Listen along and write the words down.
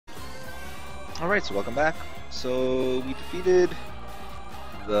Alright, so welcome back. So we defeated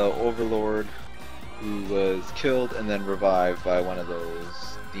the Overlord, who was killed and then revived by one of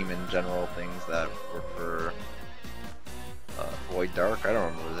those demon general things that were for Void Dark. I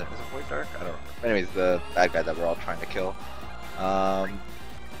don't remember, is it Void Dark? I don't remember. Anyways, the bad guy that we're all trying to kill.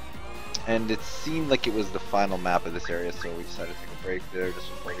 And it seemed like it was the final map of this area, so we decided to take a break there just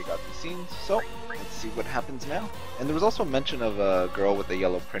before we got these scenes. So, let's see what happens now. And there was also a mention of a girl with a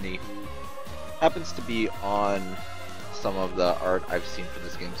yellow printy who happens to be on some of the art I've seen for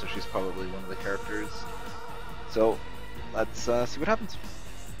this game, so she's probably one of the characters. So, let's see what happens.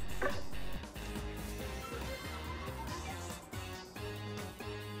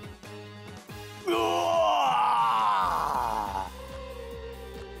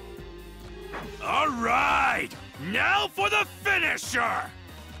 All right, now for the finisher!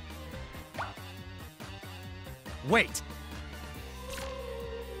 Wait!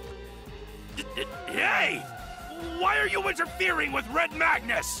 Hey! Why are you interfering with Red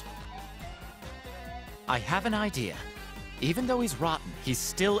Magnus? I have an idea. Even though he's rotten, he's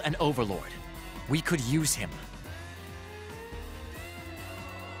still an overlord. We could use him.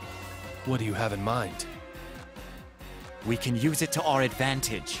 What do you have in mind? We can use it to our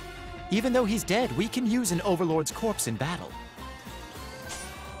advantage. Even though he's dead, we can use an overlord's corpse in battle.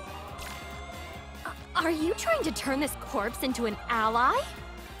 Are you trying to turn this corpse into an ally?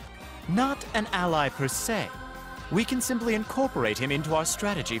 Not an ally per se. We can simply incorporate him into our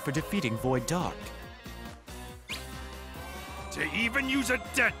strategy for defeating Void Dark. To even use a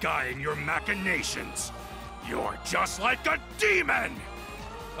dead guy in your machinations. You're just like a demon!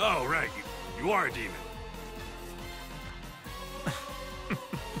 Oh, right, you are a demon.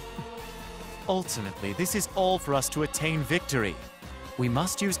 Ultimately, this is all for us to attain victory. We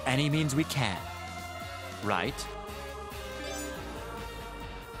must use any means we can. Right?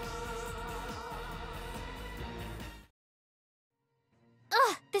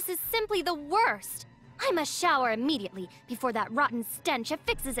 Ugh, this is simply the worst. I must shower immediately before that rotten stench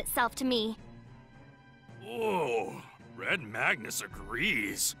affixes itself to me. Oh, Red Magnus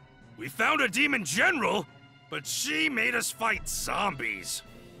agrees. We found a demon general, but she made us fight zombies.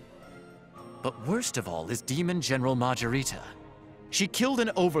 But worst of all is Demon General Margarita. She killed an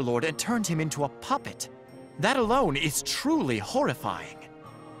overlord and turned him into a puppet. That alone is truly horrifying.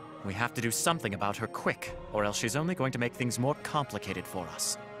 We have to do something about her quick, or else she's only going to make things more complicated for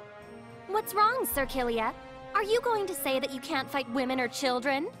us. What's wrong, Sir Kilia? Are you going to say that you can't fight women or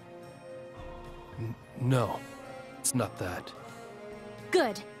children? No, it's not that.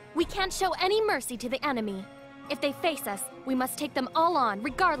 Good. We can't show any mercy to the enemy. If they face us, we must take them all on,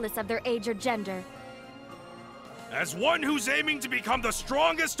 regardless of their age or gender. As one who's aiming to become the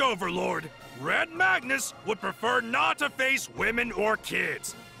strongest overlord, Red Magnus would prefer not to face women or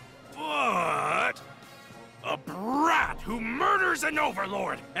kids. But a brat who murders an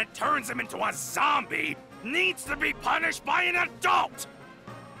overlord and turns him into a zombie needs to be punished by an adult!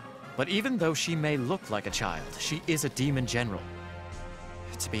 But even though she may look like a child, she is a demon general.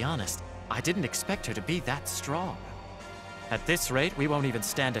 To be honest, I didn't expect her to be that strong. At this rate, we won't even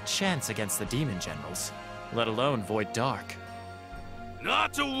stand a chance against the demon generals, let alone Void Dark.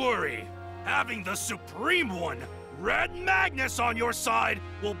 Not to worry. Having the Supreme One, Red Magnus, on your side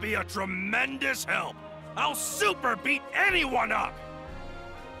will be a tremendous help. I'll super beat anyone up!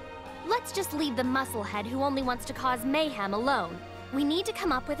 Let's just leave the musclehead who only wants to cause mayhem alone. We need to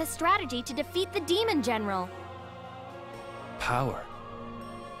come up with a strategy to defeat the demon general. Power.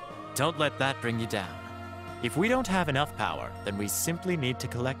 Don't let that bring you down. If we don't have enough power, then we simply need to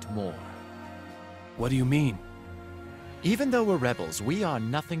collect more. What do you mean? Even though we're rebels, we are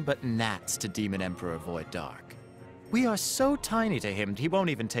nothing but gnats to Demon Emperor Void Dark. We are so tiny to him, he won't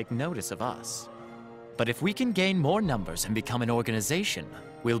even take notice of us. But if we can gain more numbers and become an organization,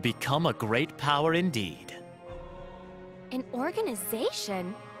 we'll become a great power indeed. An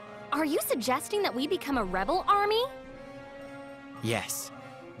organization? Are you suggesting that we become a rebel army? Yes.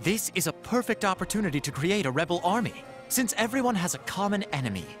 This is a perfect opportunity to create a rebel army, since everyone has a common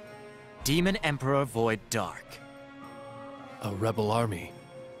enemy. Demon Emperor Void Dark. A rebel army.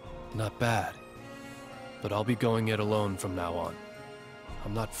 Not bad. But I'll be going it alone from now on.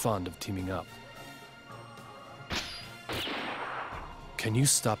 I'm not fond of teaming up. Can you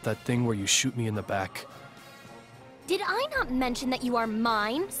stop that thing where you shoot me in the back? Did I not mention that you are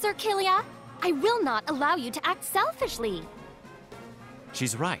mine, Sir Kilia? I will not allow you to act selfishly.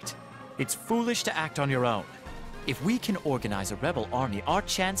 She's right. It's foolish to act on your own. If we can organize a rebel army, our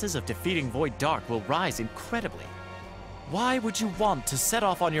chances of defeating Void Dark will rise incredibly. Why would you want to set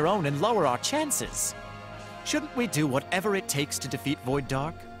off on your own and lower our chances? Shouldn't we do whatever it takes to defeat Void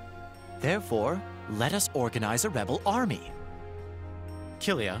Dark? Therefore, let us organize a rebel army.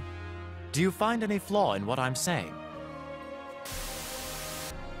 Kilia, do you find any flaw in what I'm saying?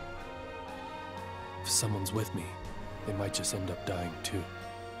 If someone's with me, they might just end up dying too.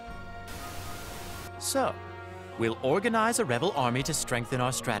 So, we'll organize a rebel army to strengthen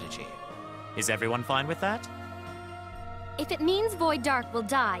our strategy. Is everyone fine with that? If it means Void Dark will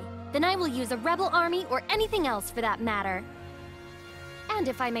die, then I will use a rebel army or anything else for that matter. And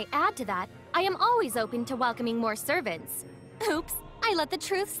if I may add to that, I am always open to welcoming more servants. Oops, I let the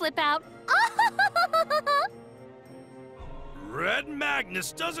truth slip out. Red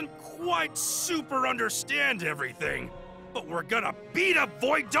Magnus doesn't quite super understand everything, but we're gonna beat up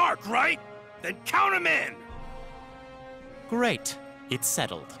Void Dark, right? Then count him in! Great, it's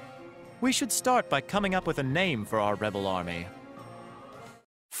settled. We should start by coming up with a name for our rebel army.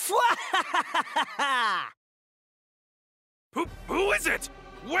 Who is it?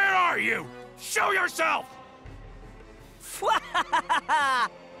 Where are you? Show yourself!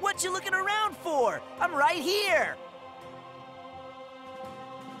 What you looking around for? I'm right here!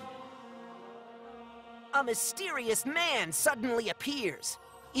 A mysterious man suddenly appears.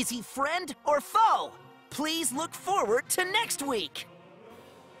 Is he friend or foe? Please look forward to next week!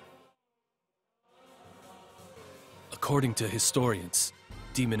 According to historians,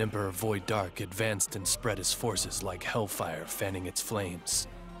 Demon Emperor Void Dark advanced and spread his forces like hellfire fanning its flames.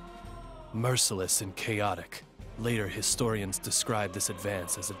 Merciless and chaotic, later historians describe this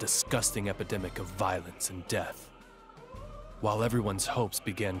advance as a disgusting epidemic of violence and death. While everyone's hopes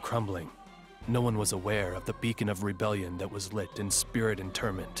began crumbling, no one was aware of the beacon of rebellion that was lit in spirit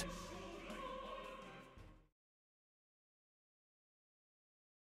interment.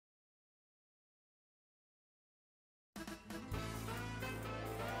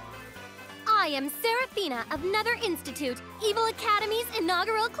 I am Seraphina of Nether Institute, Evil Academy's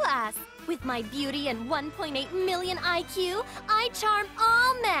inaugural class. With my beauty and 1.8 million IQ, I charm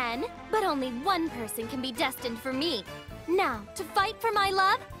all men. But only one person can be destined for me. Now, to fight for my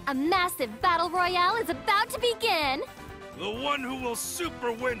love, a massive battle royale is about to begin. The one who will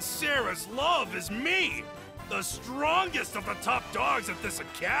super win Sarah's love is me! The strongest of the top dogs at this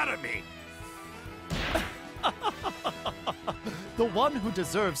academy! The one who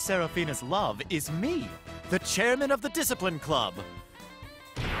deserves Seraphina's love is me, the chairman of the Discipline Club.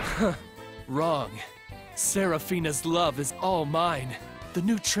 Wrong. Seraphina's love is all mine. The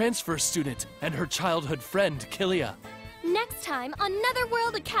new transfer student and her childhood friend, Kilia. Next time on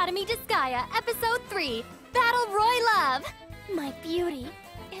Netherworld Academy Disgaea, Episode 3, Battle Roy Love. My beauty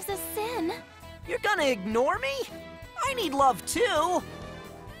is a sin. You're gonna ignore me? I need love too!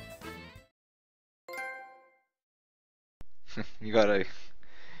 You gotta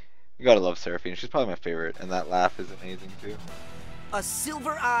love Seraphine. She's probably my favorite, and that laugh is amazing too. A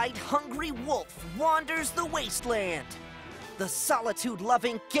silver-eyed, hungry wolf wanders the wasteland. The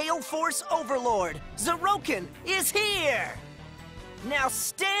solitude-loving Gale Force Overlord, Zeroken, is here! Now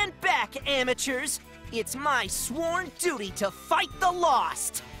stand back, amateurs! It's my sworn duty to fight the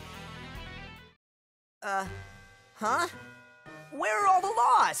Lost! Huh? Where are all the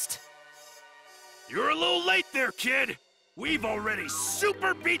Lost? You're a little late there, kid! We've already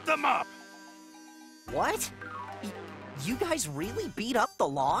super beat them up! What? You guys really beat up the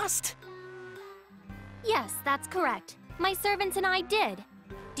Lost? Yes, that's correct. My servants and I did.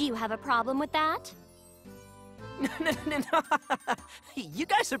 Do you have a problem with that? No. You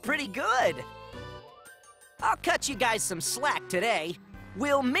guys are pretty good. I'll cut you guys some slack today.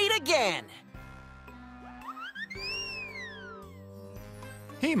 We'll meet again.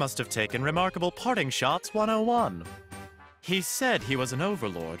 He must have taken Remarkable Parting Shots 101. He said he was an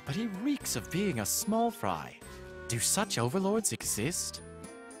overlord, but he reeks of being a small fry. Do such overlords exist?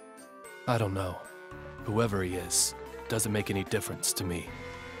 I don't know. Whoever he is, doesn't make any difference to me.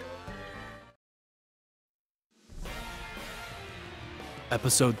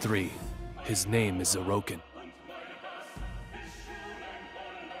 Episode 3. His name is Zeroken.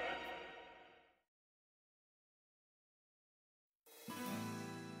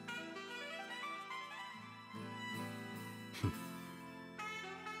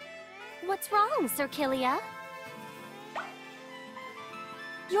 What's wrong, Sir Kilia?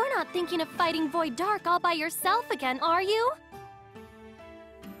 You're not thinking of fighting Void Dark all by yourself again, are you?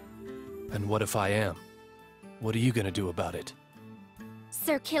 And what if I am? What are you gonna do about it?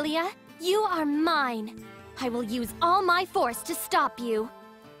 Sir Kilia, you are mine. I will use all my force to stop you.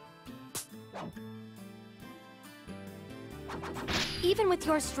 Even with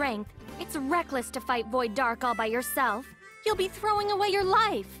your strength, it's reckless to fight Void Dark all by yourself. You'll be throwing away your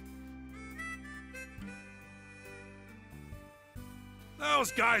life.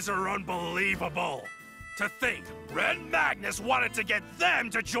 Those guys are unbelievable. To think, Red Magnus wanted to get them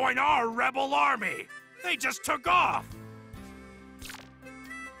to join our rebel army. They just took off.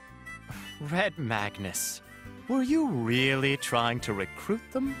 Red Magnus, were you really trying to recruit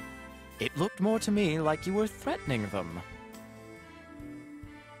them? It looked more to me like you were threatening them.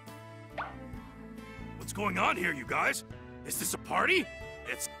 What's going on here, you guys? Is this a party?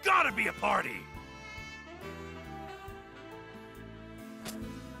 It's gotta be a party!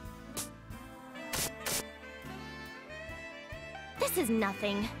 This is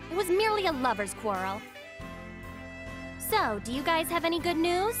nothing. It was merely a lover's quarrel. So, do you guys have any good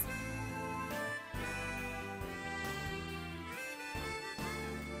news?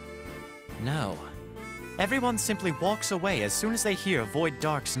 No. Everyone simply walks away as soon as they hear Void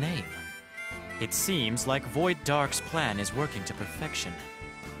Dark's name. It seems like Void Dark's plan is working to perfection.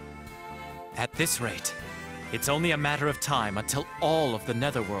 At this rate, it's only a matter of time until all of the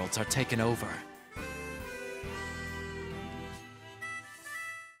Netherworlds are taken over.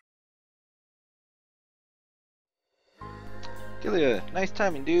 Disgaea, nice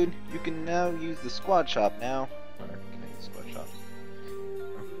timing, dude. You can now use the squad shop now. Or can I use squad shop?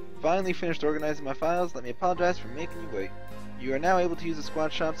 Finally finished organizing my files. Let me apologize for making you wait. You are now able to use the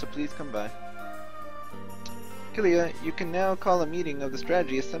squad shop, so please come by. Disgaea, you can now call a meeting of the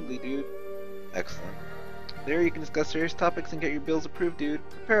strategy assembly, dude. Excellent. There you can discuss serious topics and get your bills approved, dude.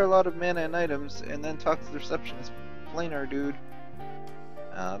 Prepare a lot of mana and items, and then talk to the receptionist planar, dude.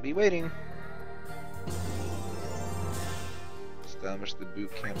 I'll be waiting. Establish the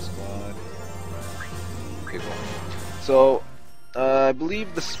boot camp squad. Okay, cool. So, I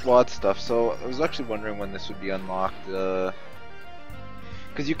believe the squad stuff. So, I was actually wondering when this would be unlocked. Because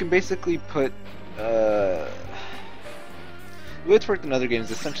you can basically put. The way it's worked in other games,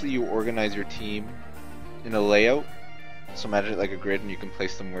 essentially you organize your team in a layout. So imagine it like a grid, and you can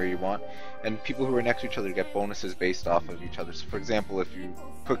place them where you want. And people who are next to each other get bonuses based off of each other. So, for example, if you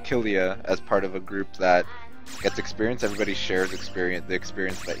put Disgaea as part of a group that gets experience, everybody shares experience, the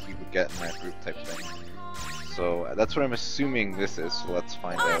experience that he would get in that group type thing. So that's what I'm assuming this is, so let's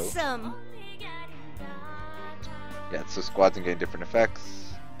find out. Awesome! Yeah, so squads can gain different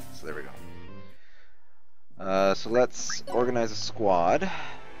effects. So there we go. So let's organize a squad.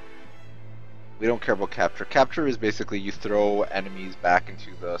 We don't care about capture. Capture is basically you throw enemies back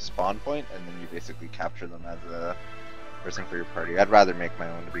into the spawn point, and then you basically capture them as a person for your party. I'd rather make my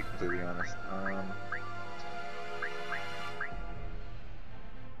own, to be completely honest.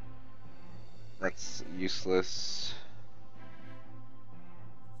 That's useless.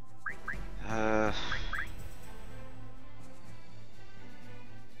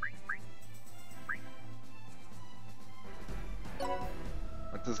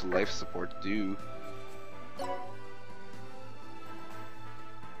 What does life support do?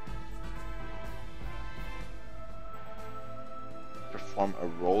 Perform a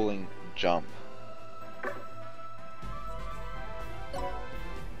rolling jump.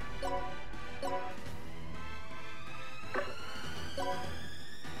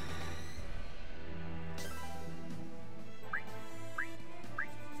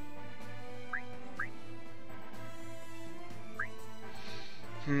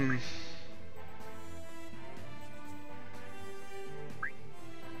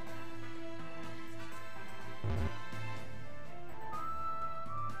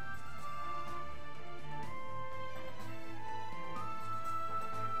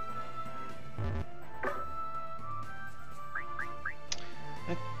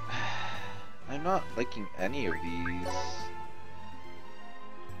 I'm not liking any of these.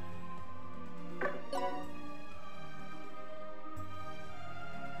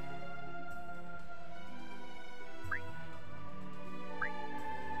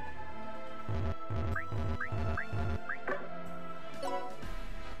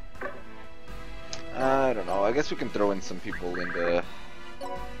 I don't know. I guess we can throw in some people into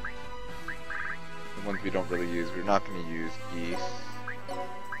the ones we don't really use. We're not going to use Geese.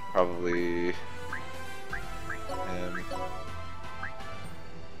 Probably him.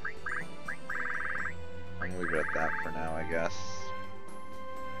 I'm gonna leave it at that for now, I guess.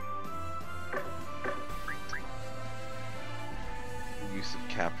 Use of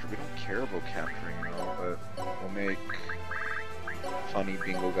capture. We don't care about capturing though, but we'll make funny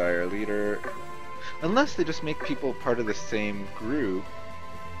bingo guy our leader. Unless they just make people part of the same group.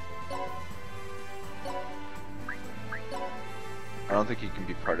 I don't think he can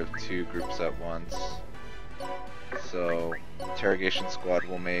be part of two groups at once. So, interrogation squad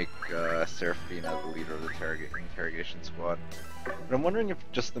will make Seraphina the leader of the interrogation squad. But I'm wondering if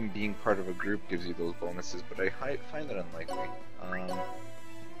just them being part of a group gives you those bonuses, but I find that unlikely.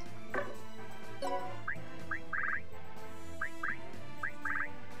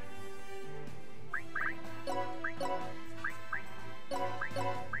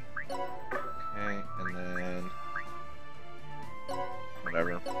 Okay, and then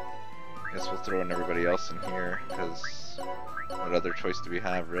whatever. Guess we'll throw in everybody else in here, because what other choice do we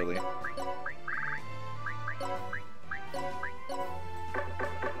have, really?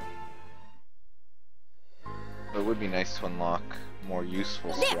 But it would be nice to unlock more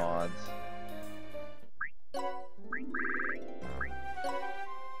useful squads.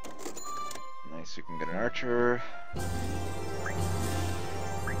 Nice, we can get an archer.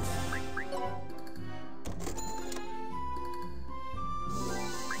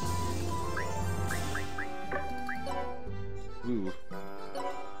 Ooh.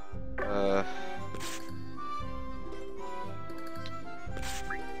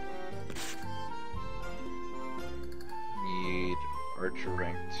 Need archer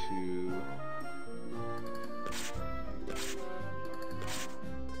rank 2.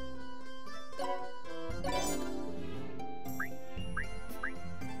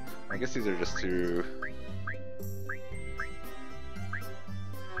 I guess these are just two.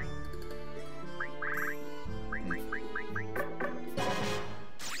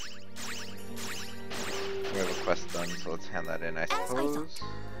 We have a quest done, so let's hand that in, I suppose.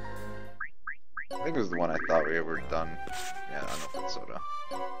 I think it was the one I thought we were done. Yeah, I don't know if it's soda.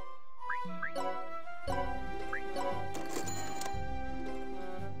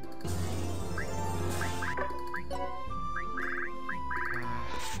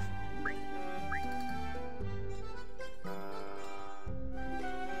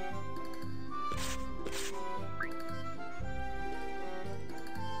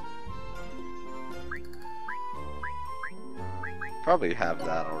 Probably have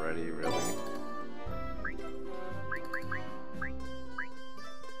that already, really.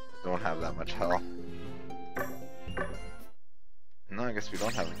 Don't have that much health. No, I guess we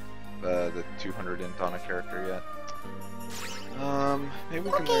don't have the 200 int on a character yet. Maybe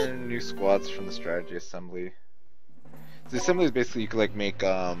we can learn new squads from the strategy assembly. The assembly is basically you can like make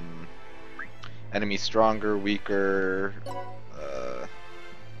enemies stronger, weaker,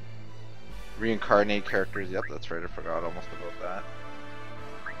 reincarnate characters. Yep, that's right. I forgot almost about that.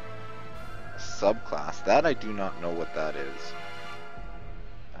 Subclass. That I do not know what that is.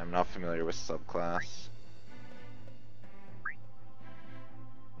 I'm not familiar with subclass.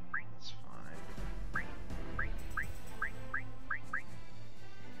 That's fine.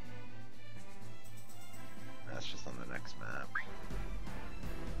 That's just on the next map.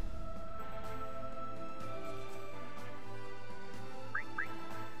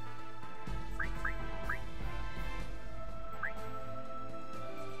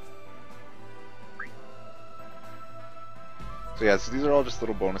 So yeah, so these are all just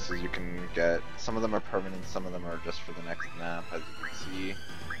little bonuses you can get. Some of them are permanent, some of them are just for the next map, as you can see.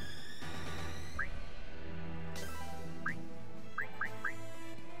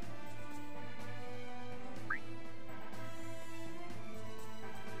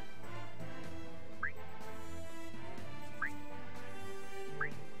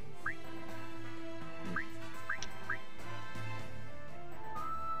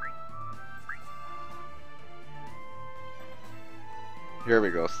 Here we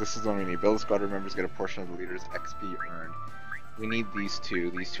go, so this is the one we need. Build squad members get a portion of the leader's XP earned. We need these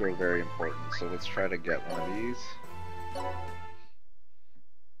two are very important, so let's try to get one of these.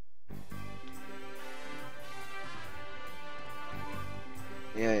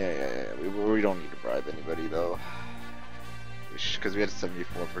 Yeah. We don't need to bribe anybody though. Because we had a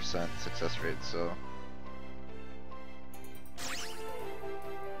 74% success rate, so...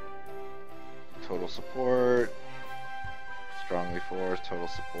 Total support... Strongly 4, total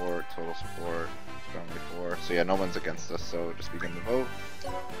support, strongly 4. So yeah, no one's against us, so just begin the vote.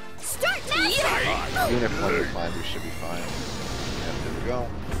 Start now! Even if one declines, we should be fine. Yeah, there we go.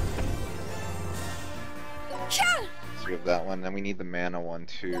 So we have that one, then we need the mana one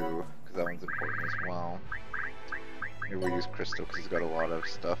too, because that one's important as well. Maybe we'll use Crystal, because he's got a lot of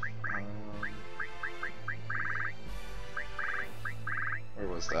stuff. Where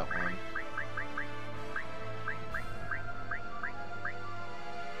was that one?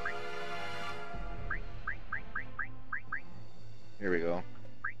 Here we go.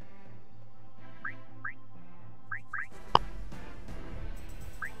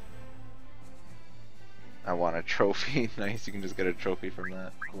 I want a trophy. Nice, you can just get a trophy from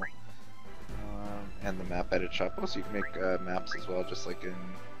that. Cool. And the map edit shop. Oh, so you can make maps as well, just like in...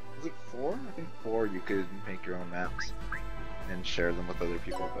 Is it 4? I think 4 you could make your own maps and share them with other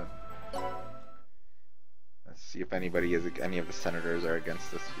people, but... Let's see if any of the senators are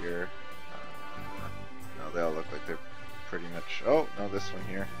against us here. No, they all look like they're pretty much... Oh, no, this one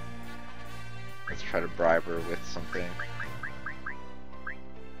here. Let's try to bribe her with something.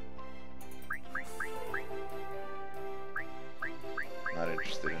 Not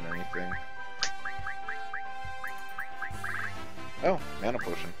interested in anything. Oh, mana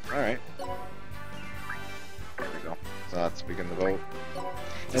potion. Alright. There we go. So let's begin the vote.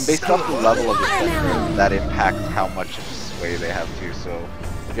 And based off the level of the senator, that impacts how much sway they have too. So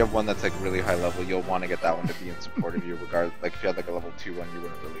if you have one that's like really high level, you'll want to get that one to be in support of you. Regardless, like if you had like a level 2 one, you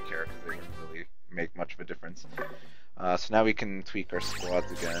wouldn't really care because they wouldn't really make much of a difference. So now we can tweak our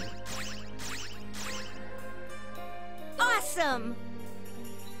squads again. Awesome!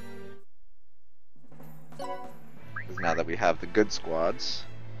 Because now that we have the good squads,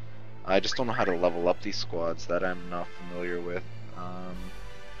 I just don't know how to level up these squads that I'm not familiar with.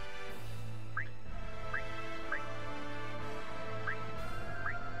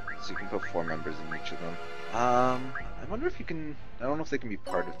 So you can put 4 members in each of them. I wonder if you can... I don't know if they can be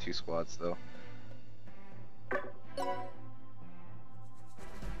part of 2 squads though.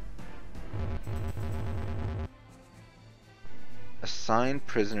 Assign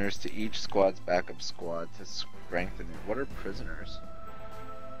prisoners to each squad's backup squad to strengthen it. What are prisoners?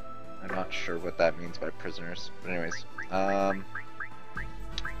 I'm not sure what that means by prisoners. But anyways,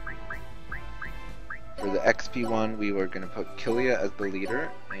 for the XP one, we were going to put Kilia as the leader,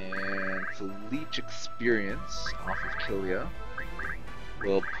 and to leech experience off of Kilia,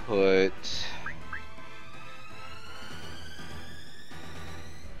 we'll put...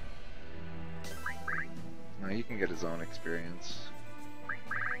 No, he can get his own experience.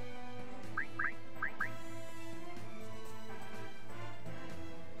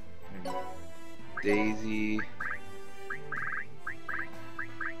 Daisy.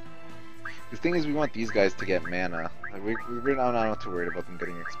 The thing is, we want these guys to get mana. Like we're not too worried about them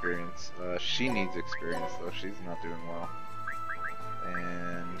getting experience. She needs experience though. She's not doing well.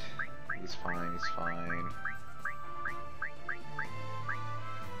 And he's fine. He's fine.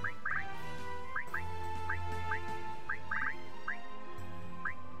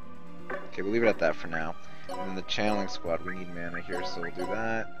 Okay, we'll leave it at that for now. And then the channeling squad, we need mana here, so we'll do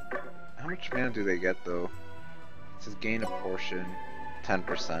that. How much mana do they get though? It says gain a portion,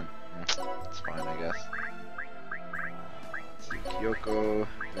 10%. It's fine, I guess. Let's see, Kyoko,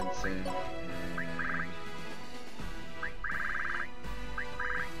 Vincent, and...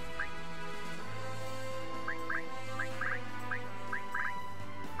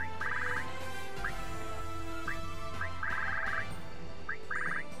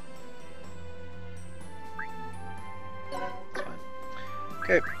 It's fine.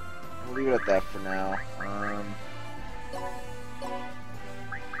 Okay, we'll leave it at that for now.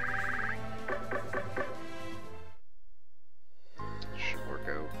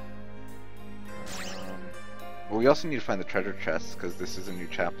 Well, we also need to find the treasure chests, because this is a new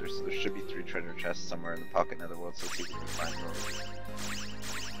chapter, so there should be 3 treasure chests somewhere in the Pocket Netherworld, so let's see if we can find those.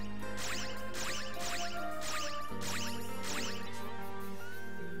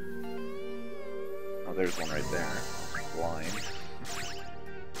 Oh, there's one right there. Blind.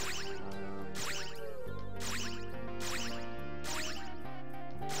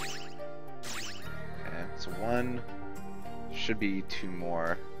 Okay, so 1 should be 2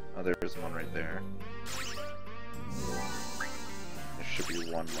 more. Oh, there's one right there. There should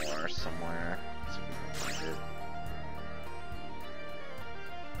be 1 more somewhere. Let's see if we can find it.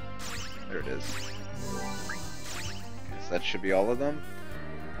 There it is. Okay, so that should be all of them.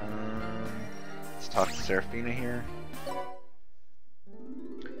 Let's talk to Seraphina here.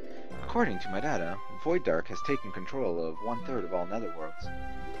 According to my data, Void Dark has taken control of 1/3 of all netherworlds.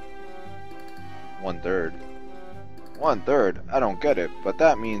 1/3? 1/3? I don't get it, but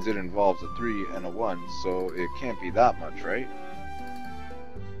that means it involves a 3 and a 1, so it can't be that much, right?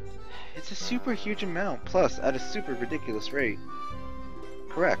 It's a super huge amount, plus at a super ridiculous rate.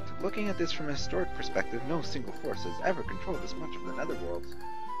 Correct. Looking at this from a historic perspective, no single force has ever controlled this much of the netherworlds.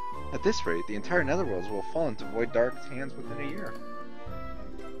 At this rate, the entire netherworlds will fall into Void Dark's hands within a year.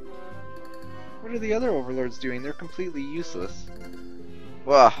 What are the other overlords doing? They're completely useless.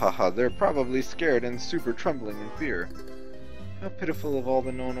 Wahaha, they're probably scared and super trembling in fear. How pitiful of all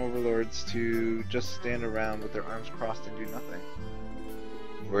the known overlords to just stand around with their arms crossed and do nothing.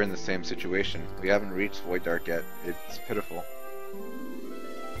 We're in the same situation. We haven't reached Void Dark yet. It's pitiful.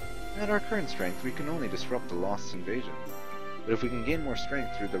 At our current strength, we can only disrupt the Lost's invasion. But if we can gain more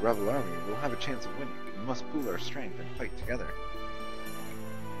strength through the rebel army, we'll have a chance of winning. We must pool our strength and fight together.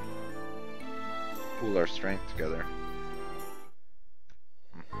 Pool our strength together.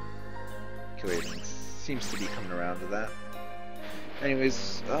 Calculating seems to be coming around to that.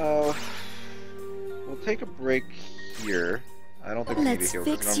 Anyways, we'll take a break here. I don't think we need to heal,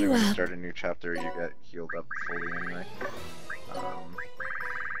 because normally when you start a new chapter, you get healed up fully anyway.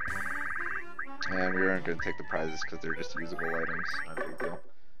 And we aren't going to take the prizes because they're just usable items, not a big deal.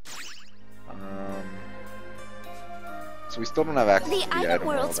 So we still don't have access to the item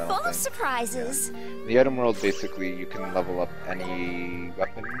world, I don't think. surprises. Yeah. The item world, basically, you can level up any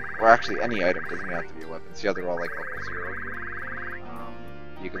weapon, or actually any item, doesn't even have to be a weapon. See how they're all like level 0 here?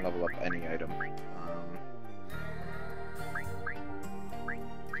 You can level up any item.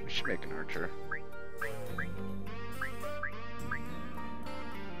 We should make an archer.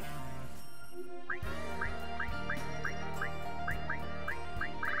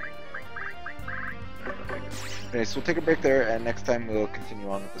 Okay, so we'll take a break there, and next time we'll continue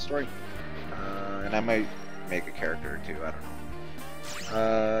on with the story. And I might make a character or two, I don't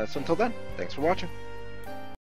know. So until then, thanks for watching.